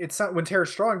like it's not when Tara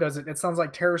Strong does it. It sounds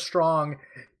like Tara Strong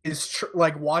is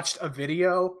watched a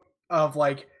video of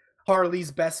like Harley's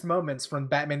best moments from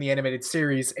Batman the Animated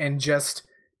Series and just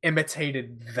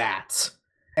imitated that,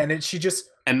 and she just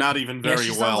not even very well.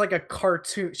 She sounds like a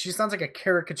cartoon. She sounds like a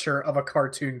caricature of a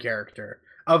cartoon character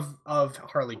of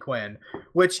Harley Quinn,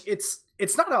 which it's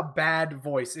not a bad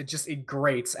voice. It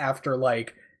grates after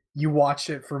like you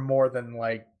watch it for more than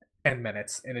like 10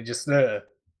 minutes, and it just. All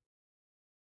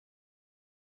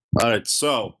right,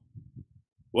 so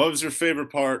what was your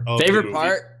favorite part of the movie?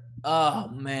 Part? Oh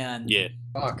man. Yeah.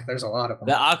 Fuck, there's a lot of them.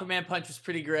 The Aquaman punch was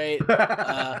pretty great.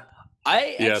 The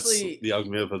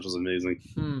Aquaman punch was amazing.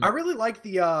 I really like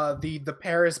the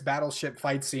Paris battleship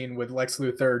fight scene with Lex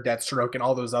Luthor, Deathstroke, and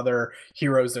all those other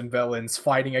heroes and villains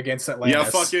fighting against Atlantis. Yeah,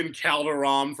 fucking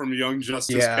Calderon from Young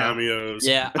Justice cameos.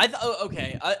 Yeah,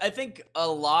 I think a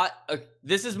lot.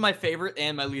 This is my favorite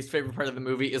and my least favorite part of the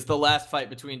movie is the last fight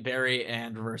between Barry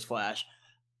and Reverse Flash.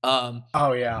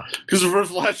 Oh yeah, because Reverse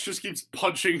Flash just keeps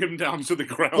punching him down to the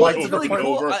ground over and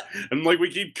over, and like we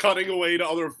keep cutting away to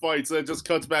other fights, and it just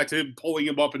cuts back to him pulling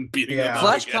him up and beating him up.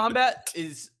 Flash combat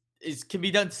can be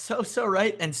done so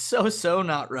right and so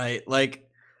not right. Like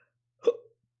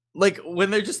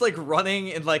when they're just like running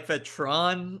in like the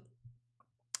Tron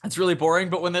It's really boring,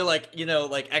 but when they're like,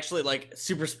 actually like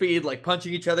super speed, like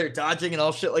punching each other, dodging, and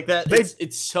all shit like that,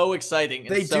 it's so exciting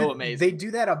and so amazing. They do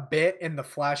that a bit in the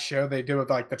Flash show. They do it with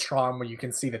like the Tron, where you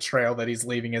can see the trail that he's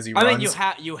leaving as he runs. I mean,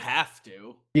 you have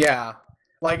to. Yeah,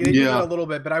 like they do it a little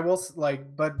bit, but I will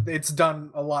but it's done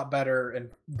a lot better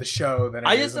in the show than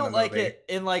I just don't like it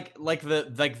in like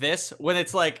this when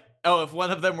it's like, oh, if one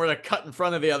of them were to cut in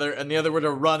front of the other and the other were to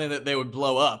run in it, they would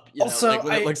blow up. Also, like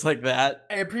when it looks like that.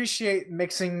 I appreciate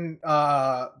mixing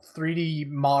 3D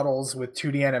models with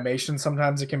 2D animation.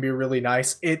 Sometimes it can be really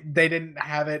nice. They didn't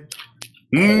have it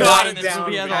not in this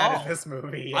movie at all. In this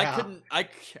movie, yeah.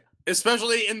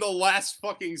 Especially in the last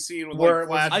fucking scene with like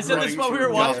Flash. I said this while we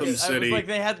were watching it. I was like,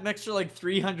 they had an extra like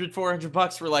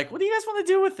 $300-$400. We're like, what do you guys want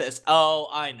to do with this? Oh,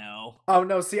 I know. Oh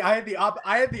no, see, I had the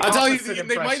opposite impression.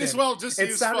 They might as well just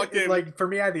use fucking. Like for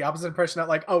me, I had the opposite impression that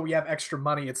like, oh, we have extra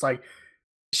money. It's like,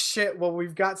 shit. Well,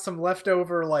 we've got some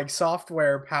leftover like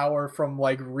software power from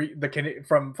like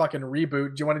from fucking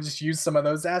Reboot. Do you want to just use some of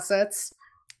those assets?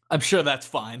 I'm sure that's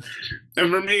fine.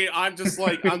 And for me, I'm just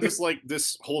like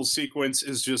this whole sequence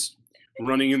is just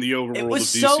running in the overworld of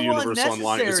DC Universe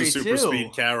Online. It's a super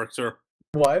speed character.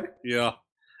 What? Yeah.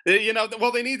 They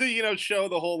need to, show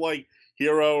the whole like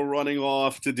hero running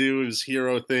off to do his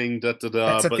hero thing. That's at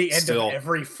the end of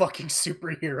every fucking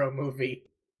superhero movie.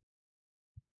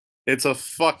 It's a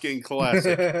fucking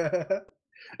classic.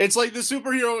 It's like the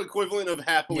superhero equivalent of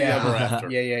Happily Ever After.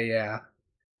 Yeah.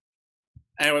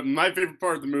 Anyway, my favorite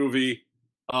part of the movie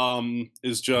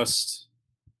is just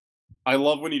I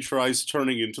love when he tries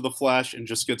turning into the Flash and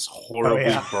just gets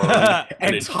horribly burned,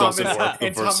 and it doesn't work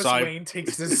the first time. Wayne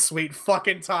takes his sweet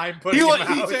fucking time putting him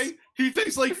out. He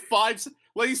takes like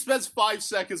he spends 5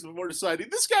 seconds before deciding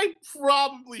this guy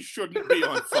probably shouldn't be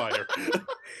on fire.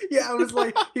 Yeah, I was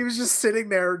like, he was just sitting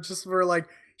there, just for like,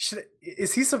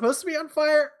 is he supposed to be on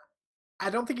fire? I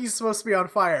don't think he's supposed to be on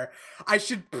fire. I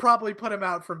should probably put him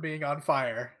out from being on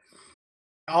fire.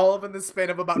 All of in the span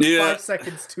of about 5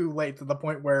 seconds too late, to the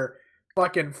point where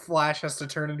fucking Flash has to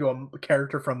turn into a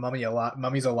character from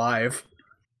Mummy's Alive.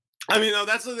 I mean, no,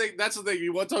 that's the thing. That's the thing.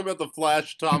 You want to talk about the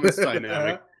Flash Thomas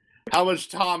dynamic? How much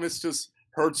Thomas just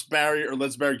hurts Barry or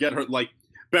lets Barry get hurt? Like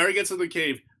Barry gets in the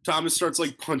cave, Thomas starts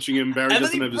like punching him. Barry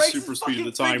doesn't have his super speed at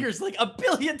the time. Fingers like a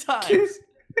billion times.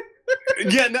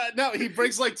 Yeah, no, he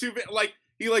breaks like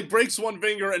he breaks one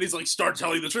finger and he's like, start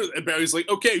telling the truth. And Barry's like,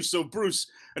 okay, so Bruce,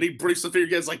 and he breaks the finger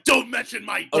again. He's like, don't mention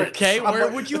my kids. Okay, where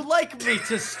would you like me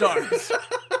to start?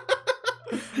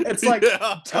 It's like,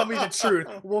 tell me the truth.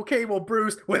 Well, okay, well,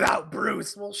 Bruce, without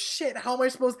Bruce. Well, shit, how am I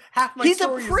supposed, half my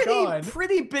story is gone. He's a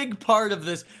pretty big part of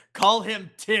this. Call him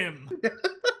Tim.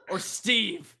 Or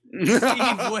Steve.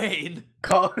 Steve Wayne.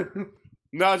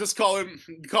 No, just call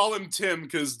him Tim,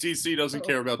 because DC doesn't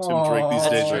care about Tim Drake these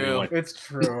days anyway. It's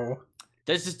true.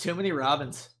 There's just too many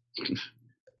Robins.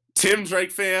 Tim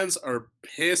Drake fans are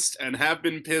pissed and have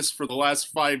been pissed for the last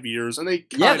 5 years, and they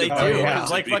do.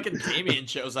 It's like fucking Damian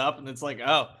shows up, and it's like,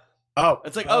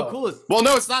 it's like, cool. Well,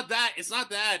 no, it's not that. It's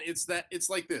not that. It's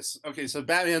like this. Okay, so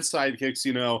Batman's sidekicks,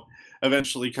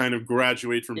 eventually kind of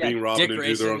graduate from being Robin and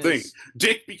do their own thing.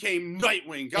 Dick became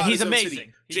Nightwing. God, he's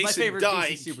amazing. He's Jason my favorite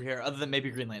died. DC superhero, other than maybe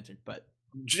Green Lantern. But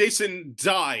Jason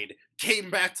died,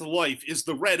 came back to life, is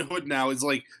the Red Hood now, is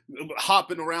like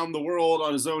hopping around the world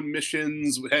on his own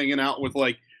missions, hanging out with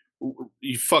like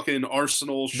fucking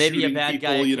Arsenal, maybe shooting a bad people,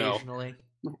 guy occasionally.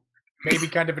 Maybe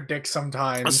kind of a dick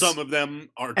sometimes. Some of them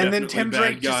are and definitely then Tim bad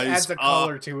Drake guys. just adds a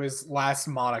color to his last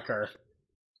moniker.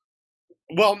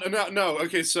 Well, no.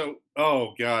 Okay, so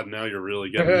oh god, now you're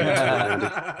really getting into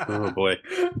it. Oh boy.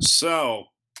 So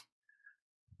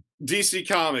DC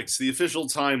Comics, the official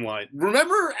timeline.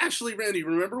 Remember, actually, Randy,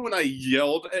 remember when I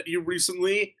yelled at you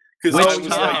recently? Because I was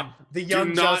like, the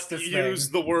Young Justice use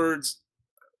the words.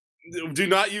 Do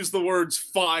not use the words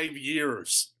 5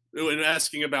 years when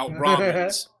asking about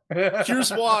Robins.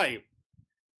 Here's why.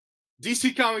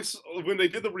 DC Comics, when they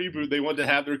did the reboot, they wanted to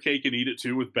have their cake and eat it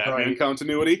too with Batman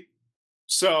continuity.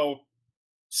 So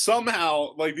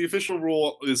somehow, like, the official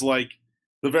rule is like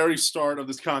the very start of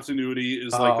this continuity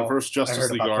is like the first Justice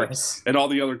League arc, and all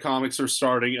the other comics are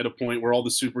starting at a point where all the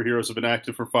superheroes have been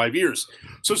active for 5 years.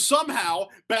 So somehow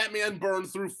Batman burned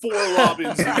through 4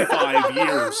 Robins in 5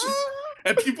 years.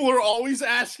 And people are always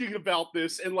asking about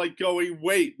this and like going,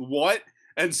 wait, what?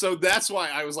 And so that's why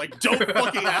I was like, don't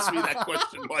fucking ask me that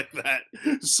question like that.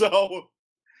 So,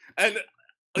 and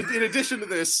in addition to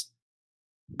this,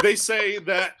 they say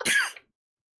that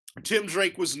Tim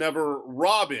Drake was never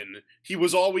Robin. He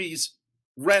was always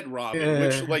Red Robin,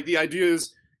 which like the idea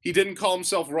is he didn't call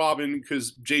himself Robin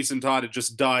because Jason Todd had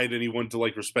just died and he wanted to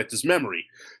like respect his memory.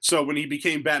 So when he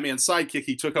became Batman's sidekick,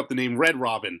 he took up the name Red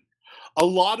Robin. A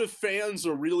lot of fans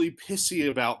are really pissy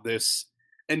about this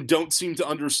and don't seem to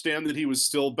understand that he was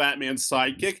still Batman's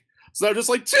sidekick. So they're just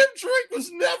like, Tim Drake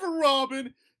was never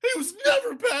Robin. He was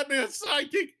never Batman's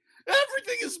sidekick.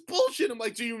 Everything is bullshit. I'm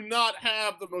like, do you not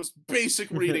have the most basic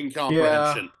reading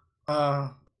comprehension?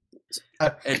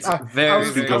 It's I was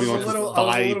very a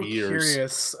little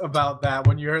curious about that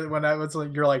when I was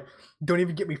like, you're like, don't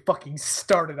even get me fucking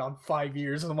started on 5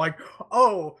 years, and I'm like,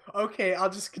 oh, okay,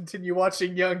 I'll just continue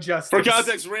watching Young Justice. For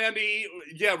context,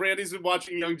 Randy's been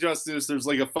watching Young Justice. There's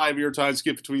like a 5-year time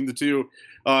skip between the two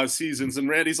seasons, and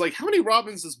Randy's like, how many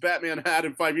Robins has Batman had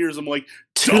in 5 years? I'm like,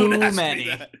 too many. Me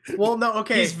that. Well, no,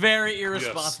 okay. He's very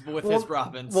irresponsible with his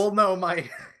Robins. Well, no,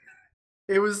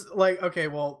 it was like, okay,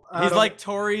 well, he's like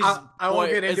Tori's. I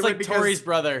won't get into it's like Tori's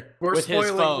brother with his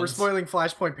phones. We're spoiling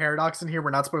Flashpoint Paradox in here.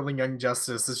 We're not spoiling Young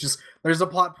Justice. It's just there's a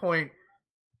plot point,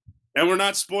 and we're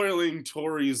not spoiling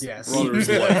Tori's brother's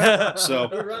life. So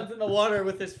he runs in the water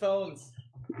with his phones.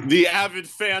 The avid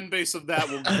fan base of that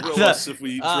will grill us if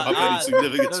we drop any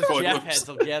significant spoilers. Jeff heads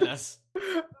will get us.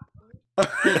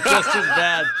 It's just as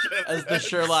bad as the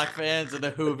Sherlock fans and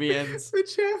the Whovians. The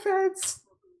Jeff heads.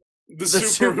 The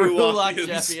super Hulock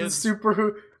Jeffians.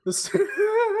 The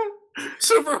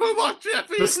super Hulock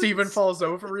Jeffians. The Stephen Falls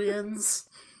Overians.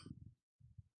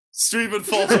 Stephen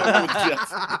falls over with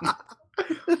Jeff.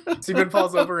 Stephen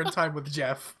falls over in time with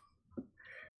Jeff.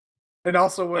 And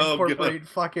also will incorporate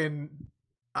fucking,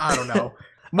 I don't know,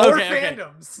 more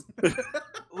fandoms.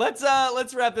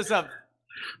 Let's wrap this up.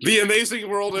 The Amazing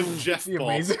World of Jeff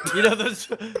Ball. You know those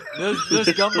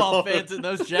Gumball fans and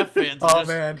those Jeff fans. Oh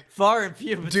man, far and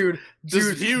few. Dude,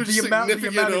 huge the amount of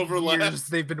overlap. years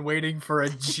they've been waiting for a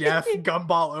Jeff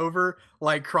Gumball over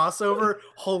like crossover.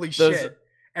 Holy shit!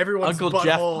 Everyone's Uncle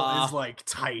butthole is like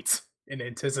tight in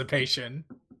anticipation.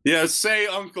 Yeah, say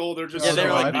Uncle. They're just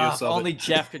they're like only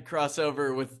Jeff could cross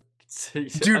over with.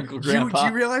 Dude, Uncle Grandpa. Do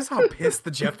you realize how pissed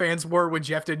the Jeff fans were when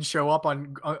Jeff didn't show up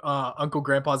on Uncle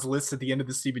Grandpa's list at the end of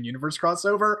the Steven Universe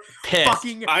crossover? Pissed.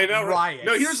 Fucking I know. riots.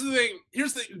 No, here's the thing.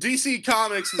 DC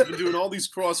Comics has been doing all these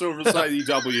crossovers with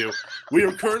IDW. We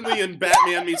are currently in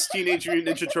Batman meets Teenage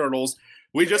Mutant Ninja Turtles.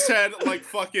 We just had like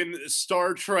fucking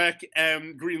Star Trek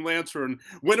and Green Lantern.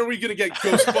 When are we gonna get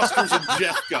Ghostbusters and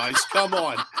Jeff, guys? Come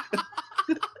on.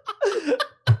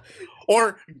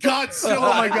 Or Godzilla. Oh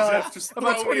my god! Jeff,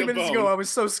 about 20 minutes ago, I was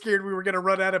so scared we were gonna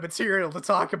run out of material to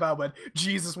talk about. But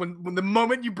Jesus, when the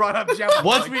moment you brought up Jeff,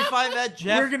 once we find that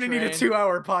Jeff, we're gonna need a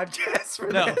 2-hour podcast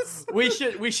for this.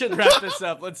 We should wrap this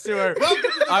up. Let's do our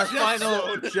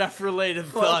final Jeff-related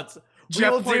thoughts.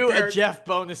 We'll do a Jeff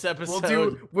bonus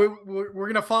episode. We're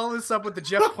gonna follow this up with the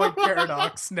Jeff Point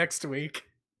Paradox next week.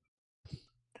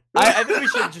 I think we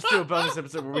should just do a bonus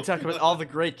episode where we talk about all the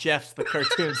great Jeffs the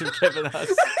cartoons have given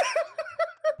us.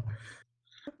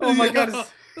 Oh my god.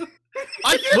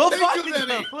 I can't we'll think find of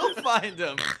any. him. We'll find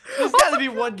him. There's gotta be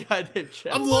one guy named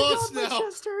Jeff. I'm lost now.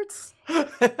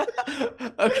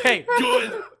 Okay.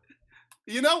 Good.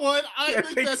 You know what? I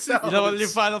think that's so. it. You know what? Your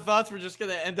final thoughts? We're just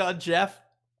gonna end on Jeff.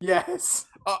 Yes.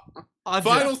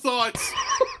 Final thoughts.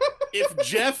 If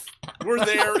Jeff were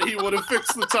there, he would have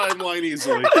fixed the timeline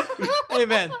easily.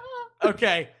 Amen.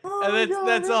 Okay. And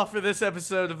that's all for this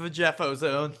episode of the Jeff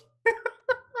Ozone.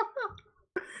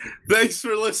 Thanks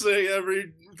for listening,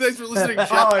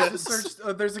 Jeff. I just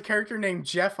searched. There's a character named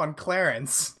Jeff on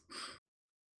Clarence.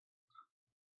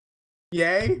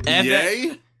 Yay!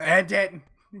 Yay! And then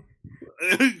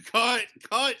cut.